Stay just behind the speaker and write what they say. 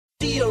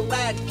She'll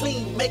ride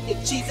clean, make it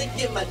cheese and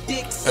get my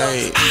dick sucked.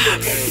 Hey,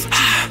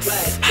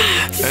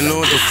 I know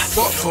what the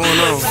fuck going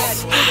on.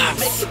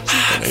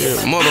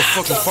 Yeah,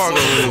 motherfucking Fargo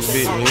in this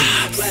bitch, man.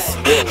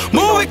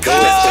 Move it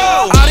cold.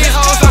 All these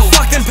hoes I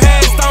fucking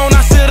passed on,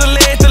 I should've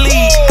led the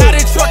lead. How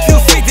that truck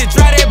Q50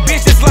 drive that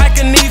bitch just like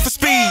a need for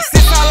speed.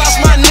 Since I lost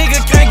my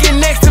nigga, can't get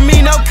next to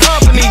me, no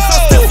company. So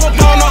stiff up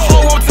on the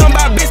hoe, I'm talking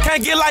about bitch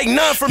can't get like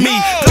none from me.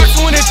 Glock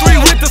 23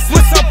 with the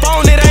switch up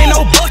on it, ain't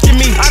no bucking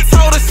me. I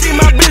told her she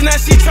my bitch, now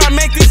she try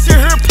make this shit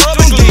her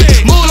publicly.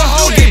 Move the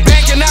hoe, get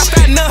back and out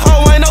that nut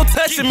hoe, ain't no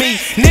touching me.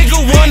 Nigga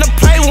wanna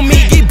play with me,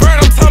 get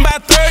burnt, I'm talking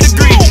about 3rd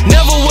degree.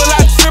 Never will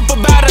I trip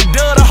about a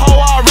dud, the hoe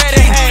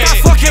already had.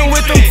 Stop fucking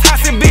with them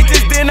toxic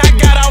bitches, then I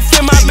got off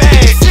in my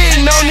bag.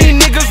 Sitting on these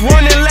niggas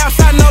running laps,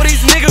 I know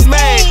these niggas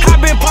mad. I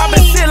been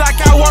popping shit like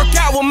I work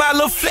out with my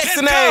little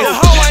flexing ass. The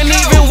hoe ain't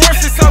even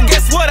worth it, so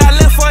guess what, I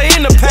left her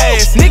in the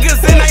past. Niggas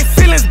in they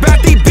feelings about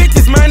these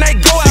bitches, man, they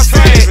go out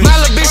fast. My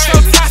little bitch so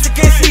toxic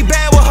and she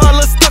bad with her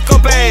little stuck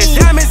up ass.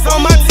 Diamonds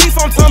on my teeth,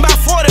 I'm talking about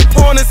 40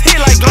 pointers, hit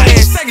like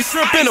glass. Second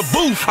shrimp in a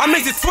booth, I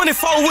mix it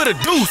 24 with a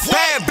deuce.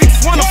 Bad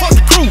bitches wanna fuck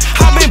the crew,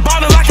 I been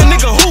ballin' like a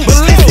nigga who.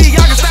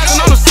 Balenciaga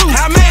stacking on the suit,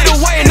 I made a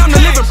way and I'm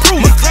the living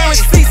proof. McLaren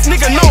seats,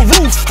 nigga, no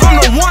roof. I'm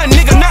the one,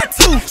 nigga, not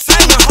two.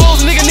 Saving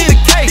hoes, nigga, need a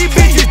cake. These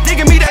bitches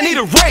digging me, they need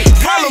a rake.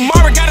 Carla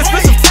Mara got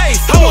expensive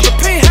taste. I want the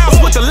penthouse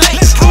with the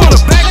lake. I want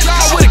a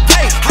backyard with a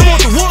gate. I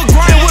want the wood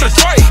grain with a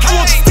tray. I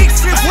want the stick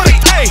shit with a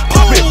K.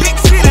 Poppin' big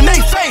shit in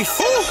they face.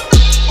 You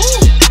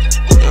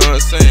know what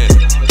I'm saying?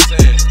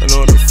 I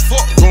know what the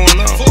fuck going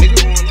on,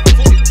 nigga.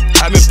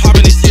 I been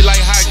popping this shit like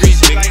hot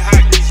grease, nigga.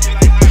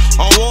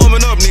 I'm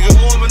warming up, nigga.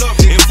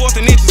 In 4th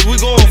and inches, we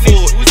going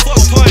for it. Fuck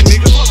punt,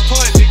 nigga.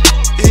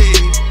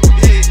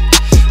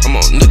 Yeah. I'm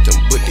on nothing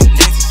but that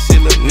gangsta shit,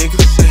 little nigga.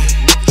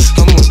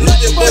 I'm on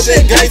nothing but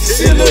that gangsta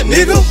shit, little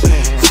nigga.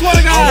 Swear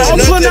to God, I'm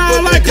putting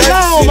on like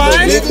cologne,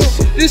 man.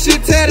 This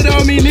shit tatted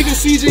on me, nigga.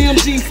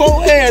 CGMG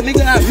 4Air,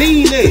 nigga. I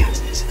mean that.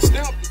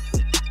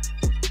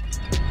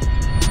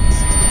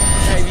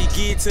 Can't be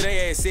get to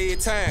their ass every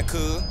time,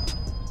 cuz.